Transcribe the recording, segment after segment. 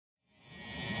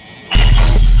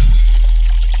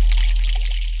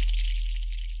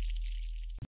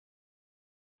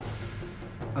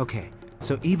Okay,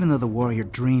 so even though the warrior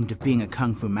dreamed of being a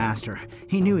kung fu master,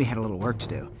 he knew he had a little work to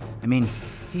do. I mean,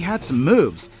 he had some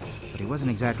moves, but he wasn't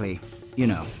exactly, you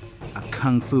know, a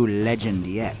kung fu legend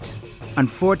yet.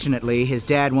 Unfortunately, his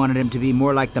dad wanted him to be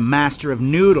more like the master of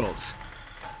noodles.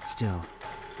 Still,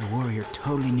 the warrior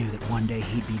totally knew that one day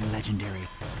he'd be legendary,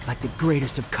 like the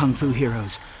greatest of kung fu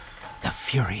heroes, the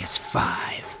Furious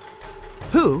Five,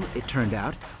 who, it turned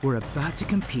out, were about to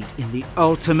compete in the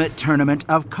ultimate tournament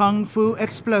of kung fu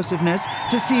explosiveness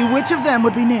to see which of them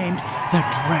would be named the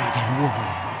Dragon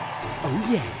Warrior. Oh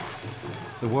yeah.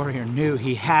 The warrior knew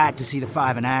he had to see the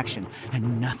five in action,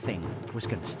 and nothing was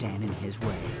going to stand in his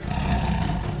way.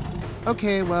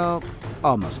 Okay, well,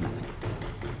 almost nothing.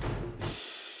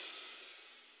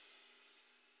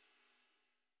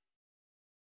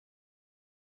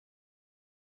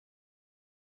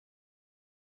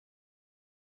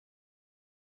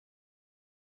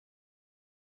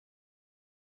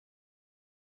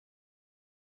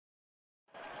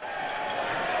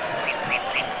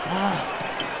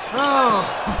 Oh,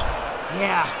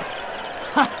 yeah.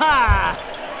 Ha ha!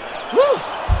 Woo!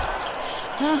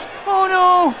 Oh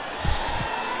no!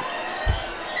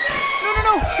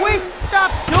 No, wait! Stop!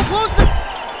 Don't close the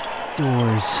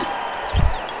doors.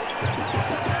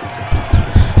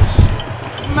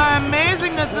 My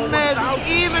amazingness amazes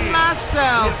even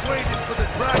myself. We have waited for the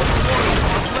Dragon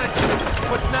Warrior on legend,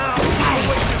 but now the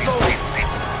wait is over.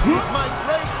 It is my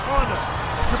great honor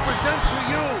to present to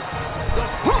you the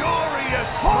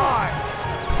Furious Five.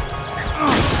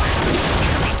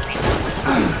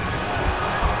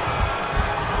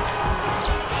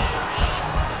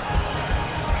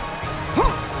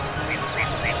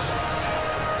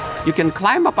 You can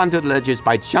climb up onto the ledges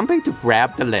by jumping to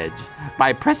grab the ledge.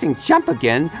 By pressing jump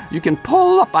again, you can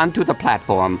pull up onto the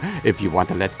platform. If you want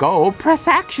to let go, press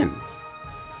action.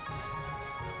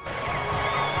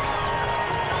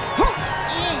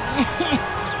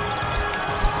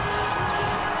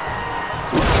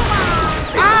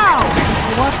 Ow!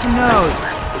 Watch the nose.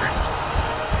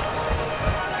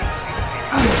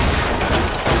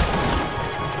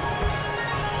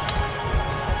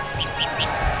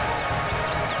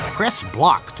 Press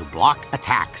block to block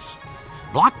attacks.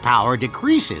 Block power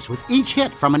decreases with each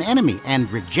hit from an enemy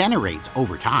and regenerates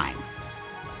over time.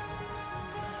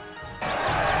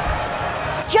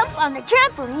 Jump on the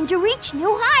trampoline to reach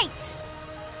new heights.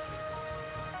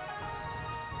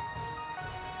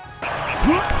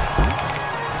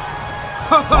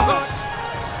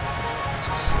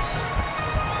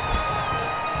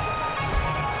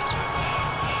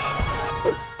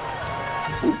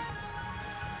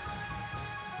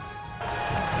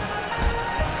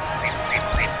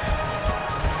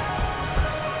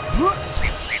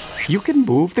 You can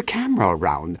move the camera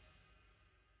around.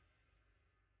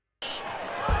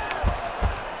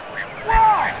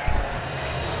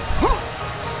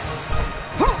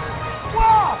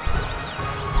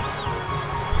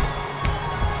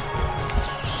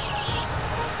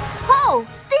 Oh,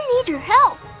 they need your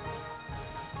help.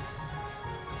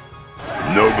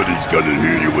 Nobody's gonna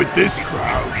hear you with this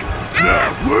crowd.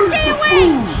 Now, where's Stay the away!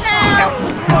 food?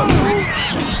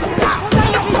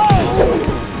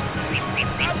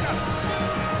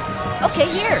 Okay,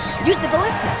 here. Use the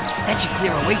ballista. That should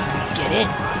clear a way for me to get in.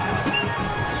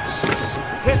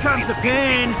 Here comes the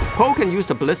pain. Poe can use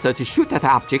the ballista to shoot at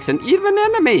objects and even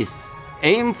enemies.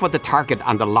 Aim for the target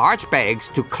on the large bags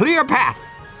to clear a path.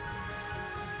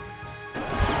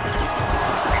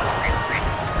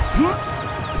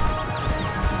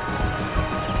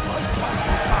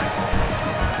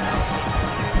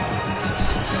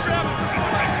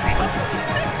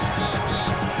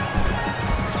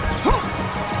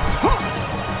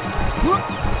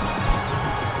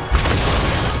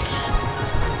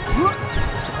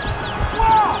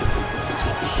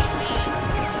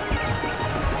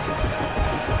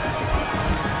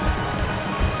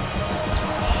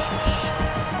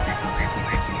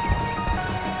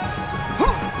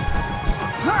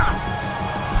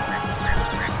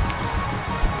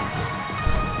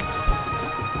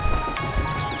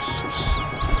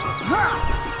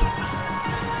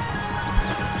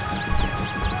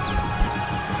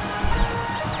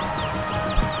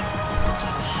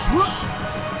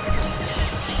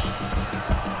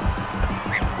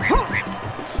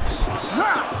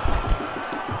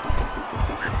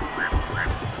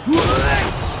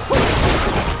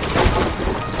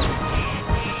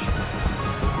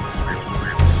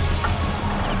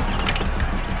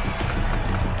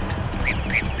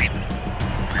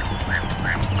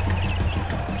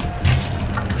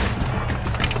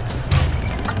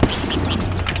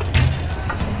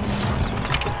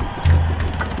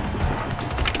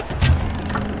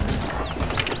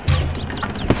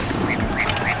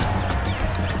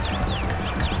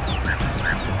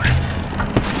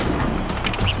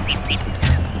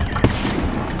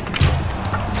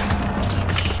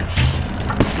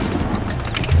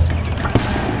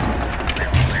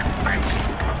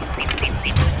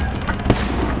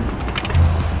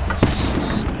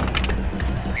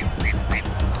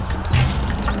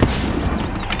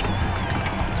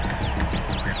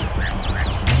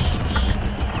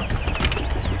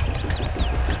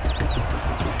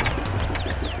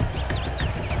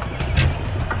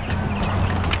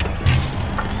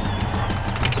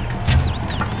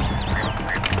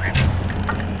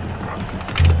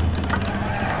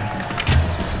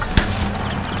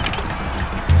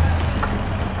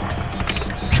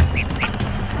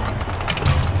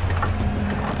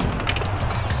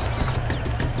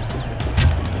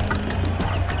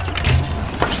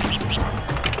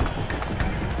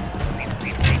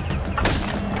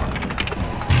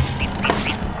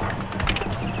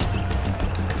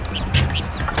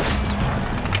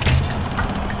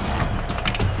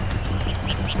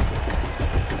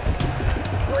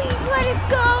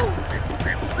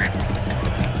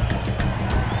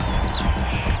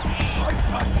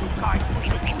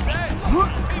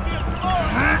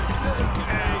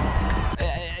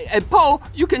 know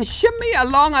you can shimmy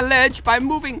along a ledge by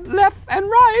moving left and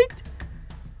right.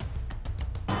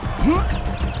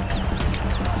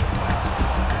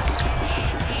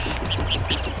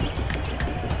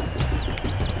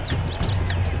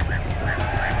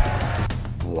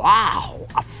 Wow,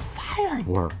 a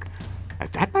firework.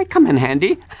 That might come in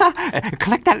handy.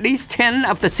 Collect at least 10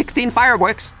 of the 16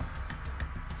 fireworks.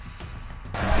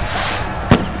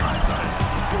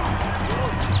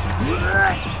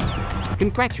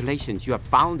 Congratulations, you have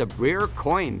found a rare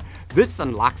coin. This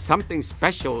unlocks something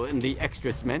special in the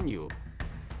extras menu.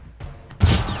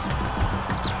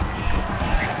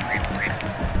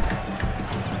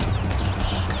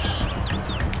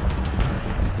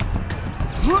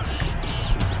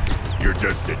 You're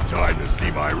just in time to see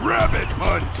my rabbit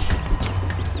punch!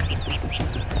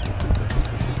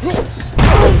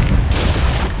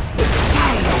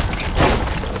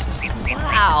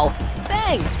 Wow,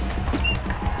 thanks.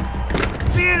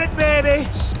 Feel it, baby!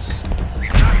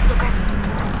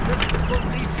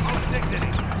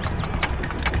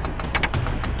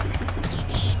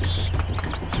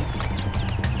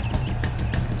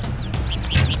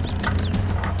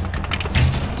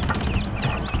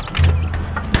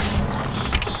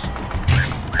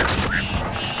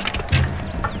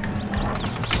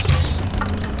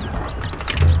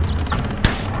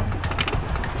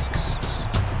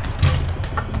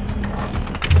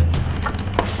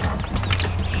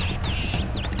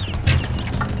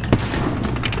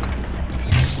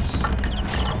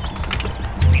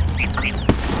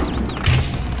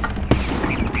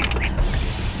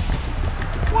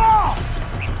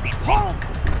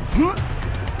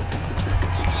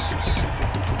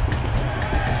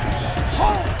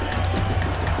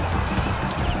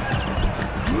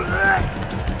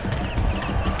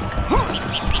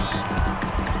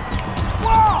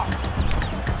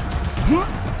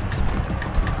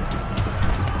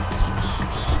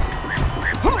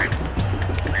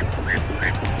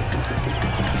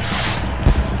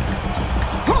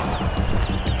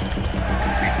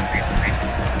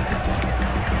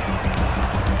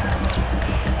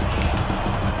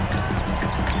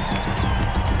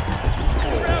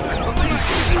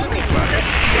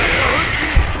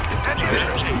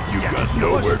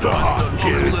 Nowhere to hide,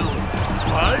 kid.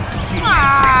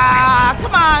 Ah,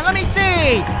 come on, let me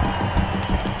see!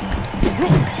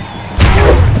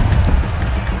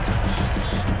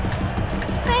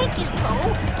 Thank you, Bo.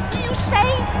 You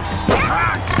saved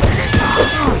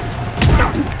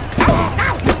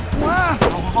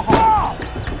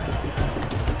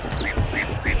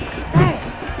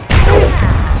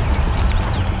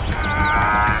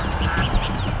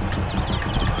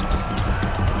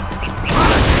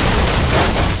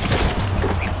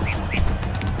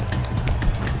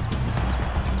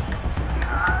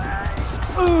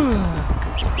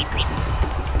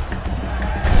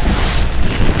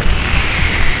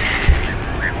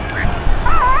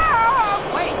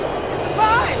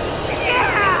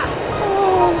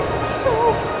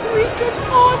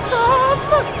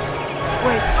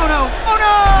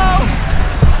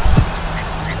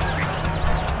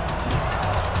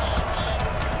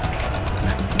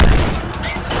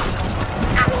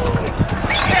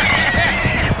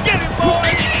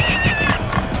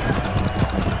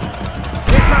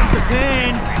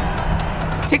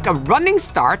Take a running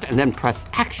start and then press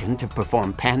action to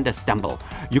perform Panda Stumble.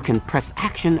 You can press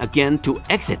action again to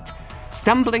exit.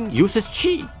 Stumbling uses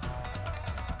chi.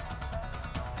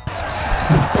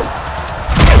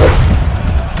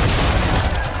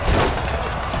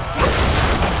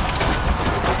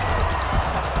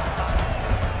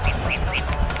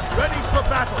 Ready for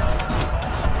battle!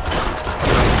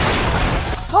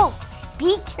 Oh,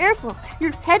 be careful.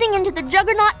 You're heading into the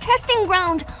Juggernaut testing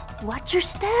ground. Watch your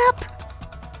step.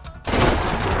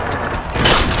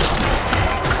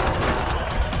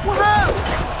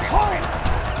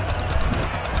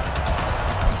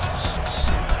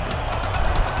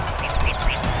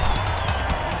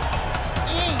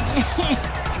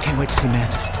 I can't wait to see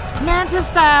Mantis. Mantis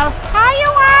style.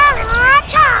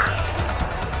 Hi-ya-wa-cha!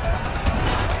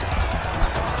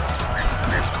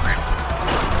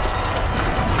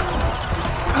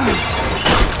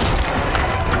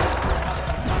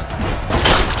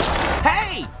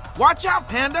 Hey! Watch out,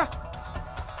 Panda!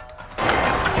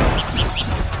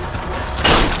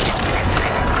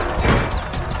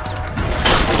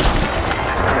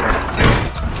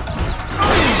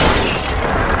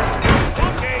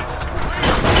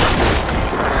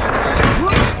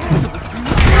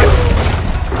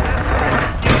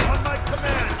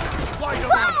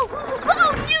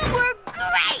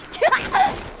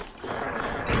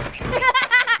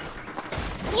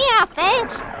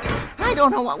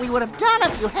 don't know what we would have done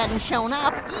if you hadn't shown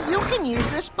up. You can use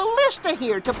this ballista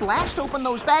here to blast open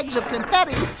those bags of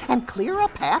confetti and clear a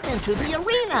path into the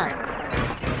arena.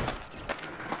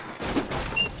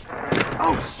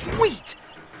 Oh, sweet!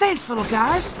 Thanks, little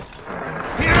guys.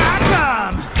 Here I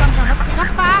come! I'm gonna see the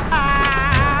vibes!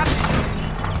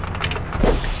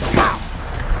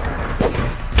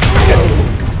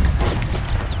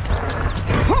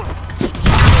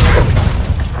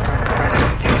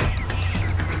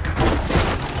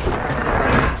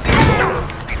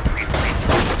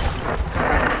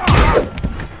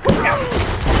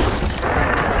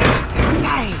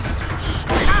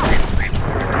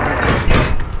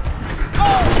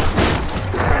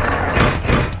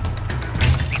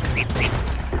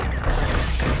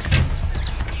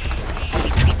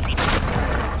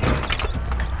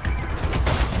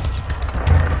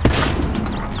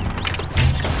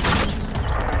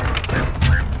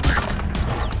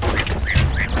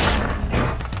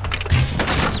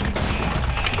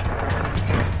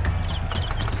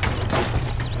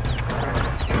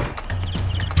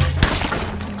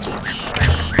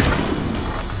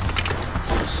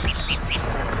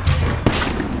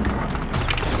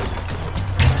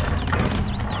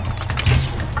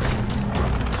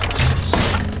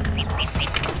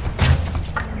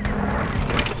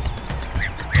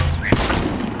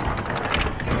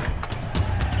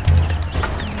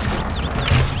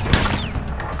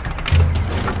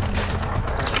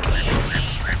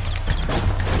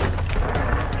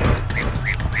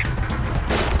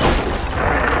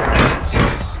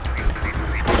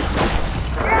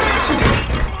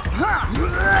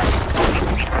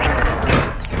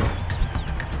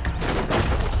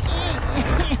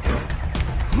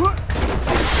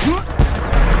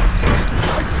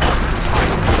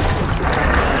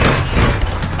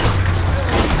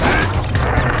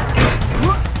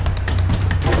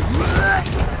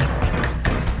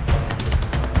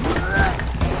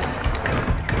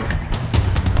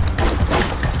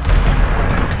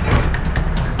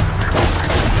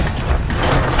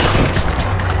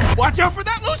 Watch out for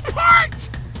that loose part!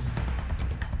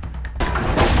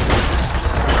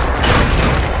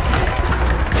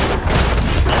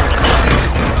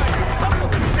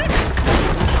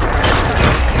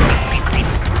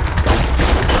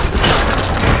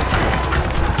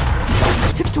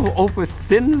 Tiptoe over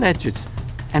thin ledges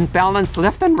and balance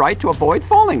left and right to avoid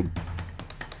falling.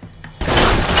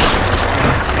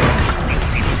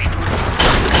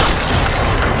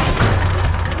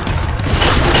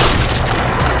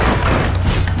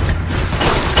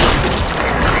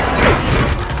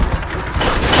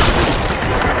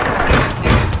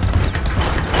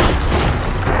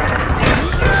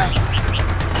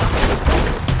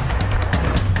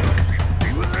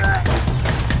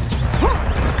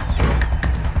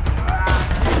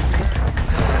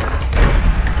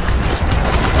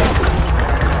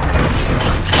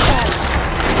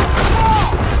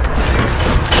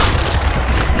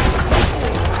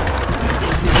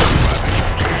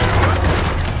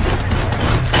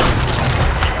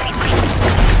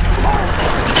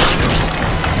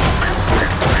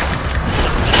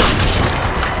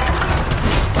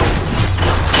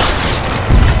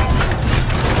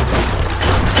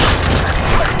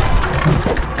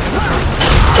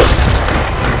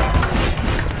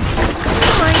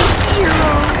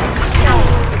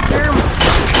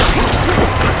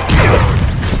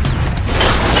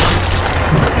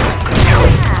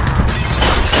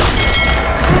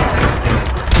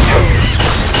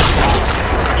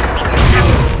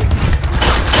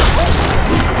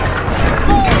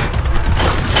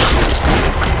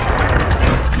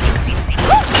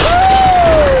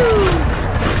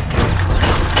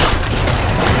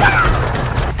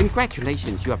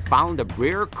 Congratulations, you have found a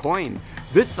rare coin.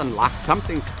 This unlocks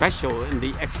something special in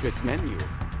the extras menu.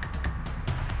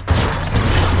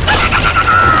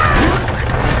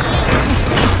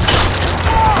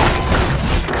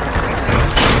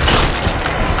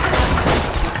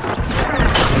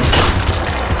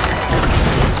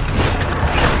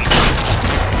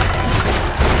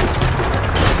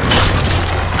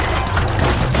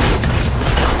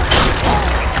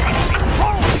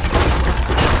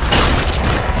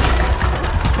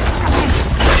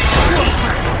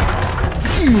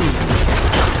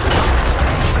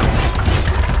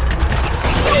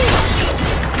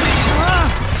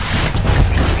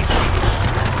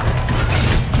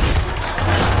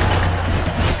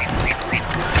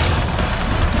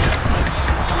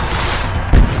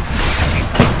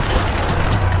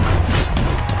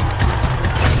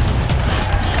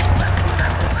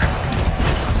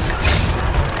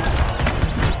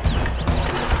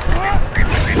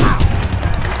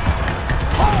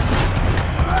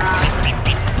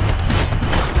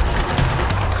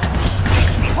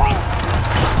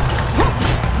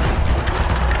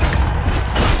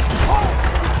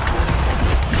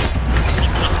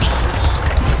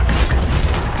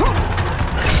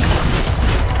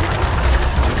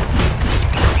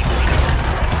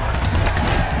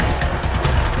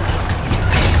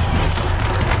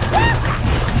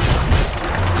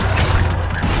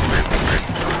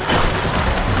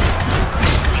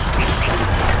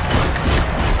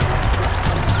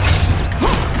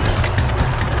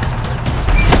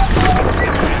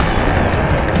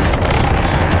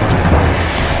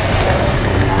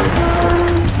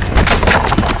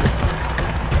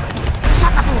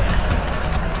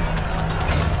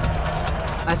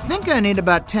 I need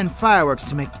about 10 fireworks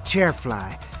to make the chair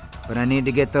fly. But I need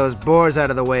to get those boars out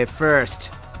of the way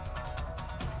first.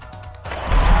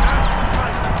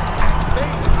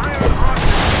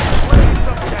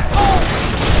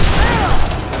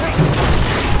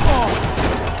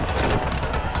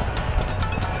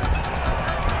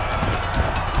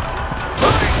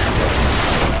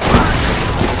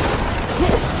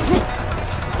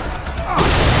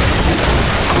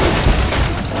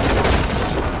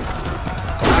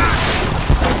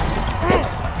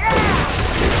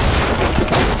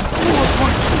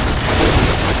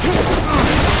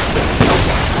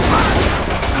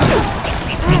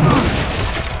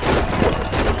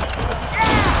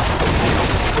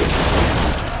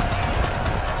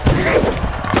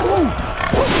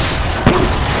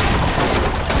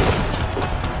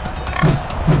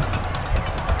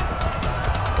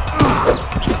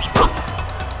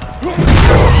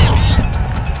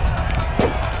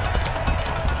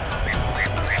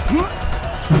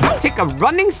 Take a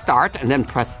running start and then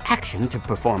press action to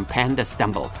perform Panda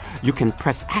Stumble. You can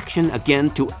press action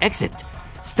again to exit.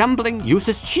 Stumbling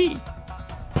uses chi.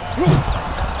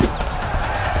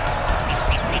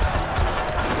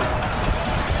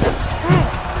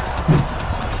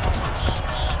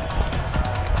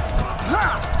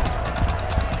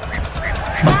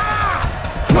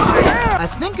 I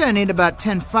think I need about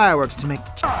 10 fireworks to make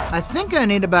the I think I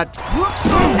need about...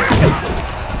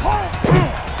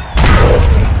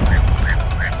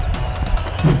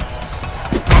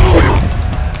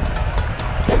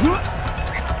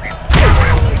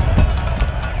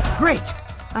 Great!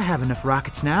 I have enough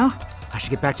rockets now. I should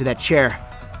get back to that chair.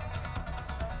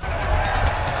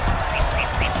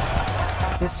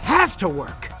 This has to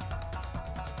work!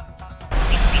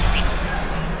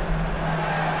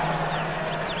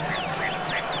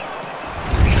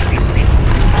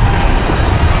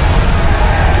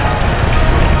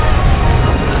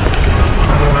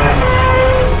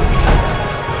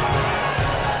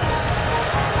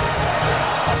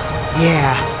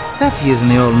 Yeah, that's using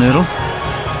the old noodle.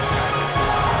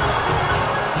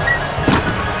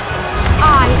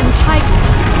 I am Tigress,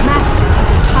 master of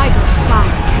the tiger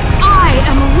style. I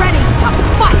am ready to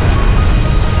fight!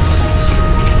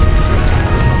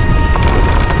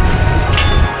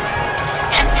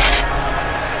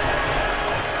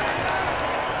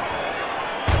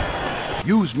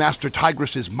 Use Master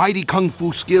Tigress's mighty kung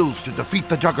fu skills to defeat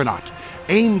the Juggernaut.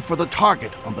 Aim for the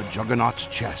target on the Juggernaut's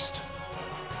chest.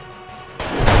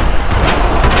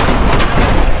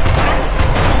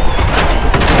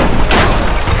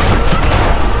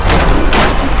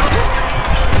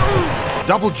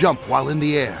 Double jump while in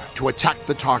the air to attack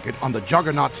the target on the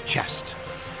Juggernaut's chest.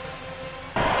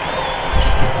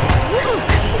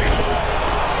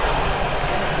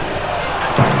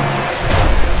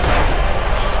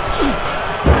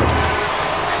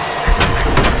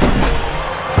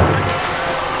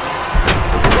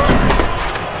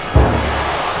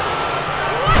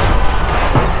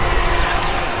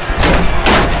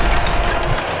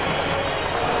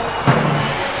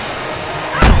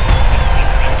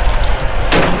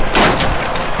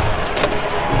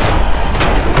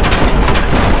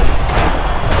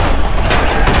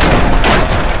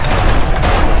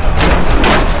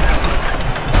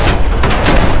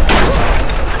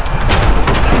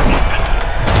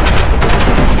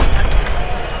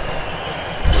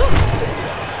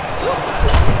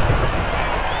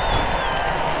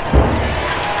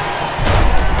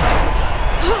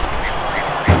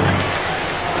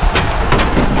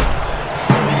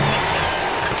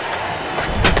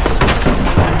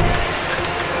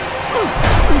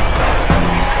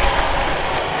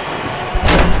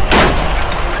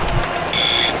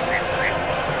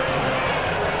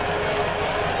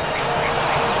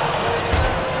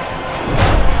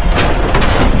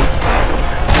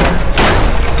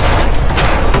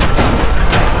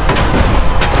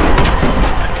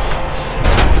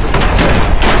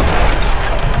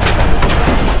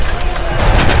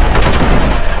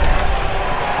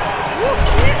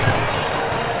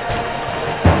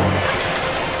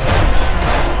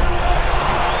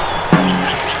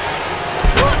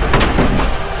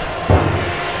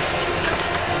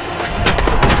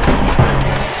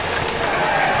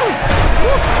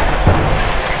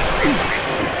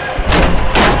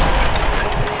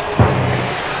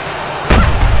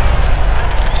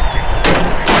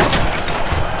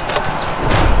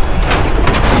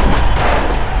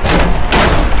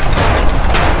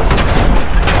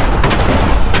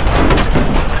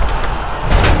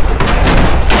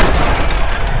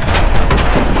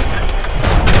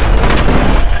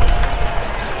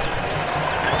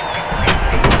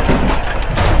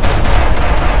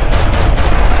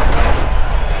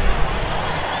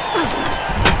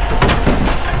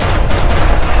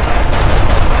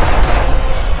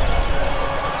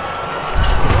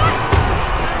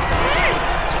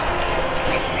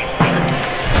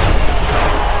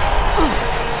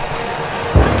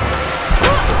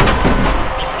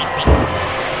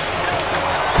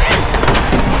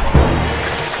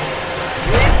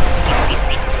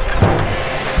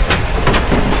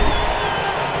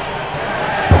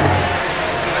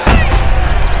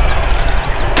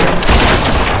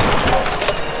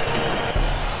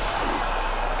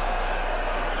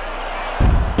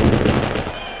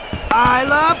 I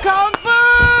love Kung Fu!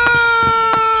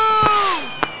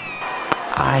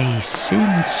 I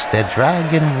sense the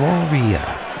Dragon Warrior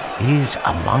is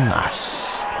among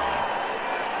us.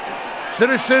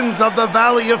 Citizens of the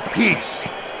Valley of Peace,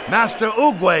 Master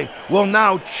Oogway will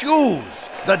now choose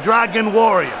the Dragon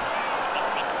Warrior.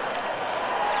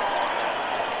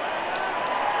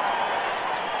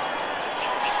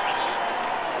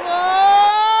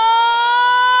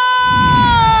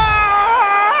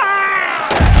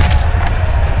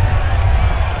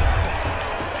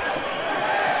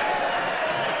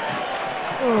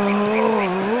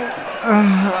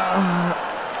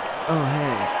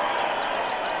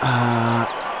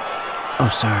 Oh,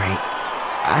 sorry.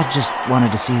 I just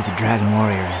wanted to see who the Dragon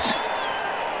Warrior is.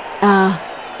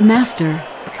 Master,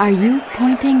 are you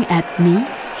pointing at me?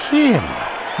 Him.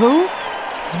 Who?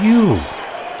 You.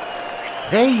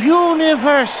 The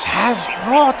universe has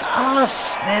brought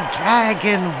us the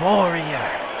Dragon Warrior.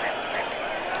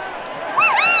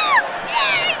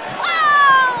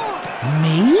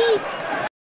 Me?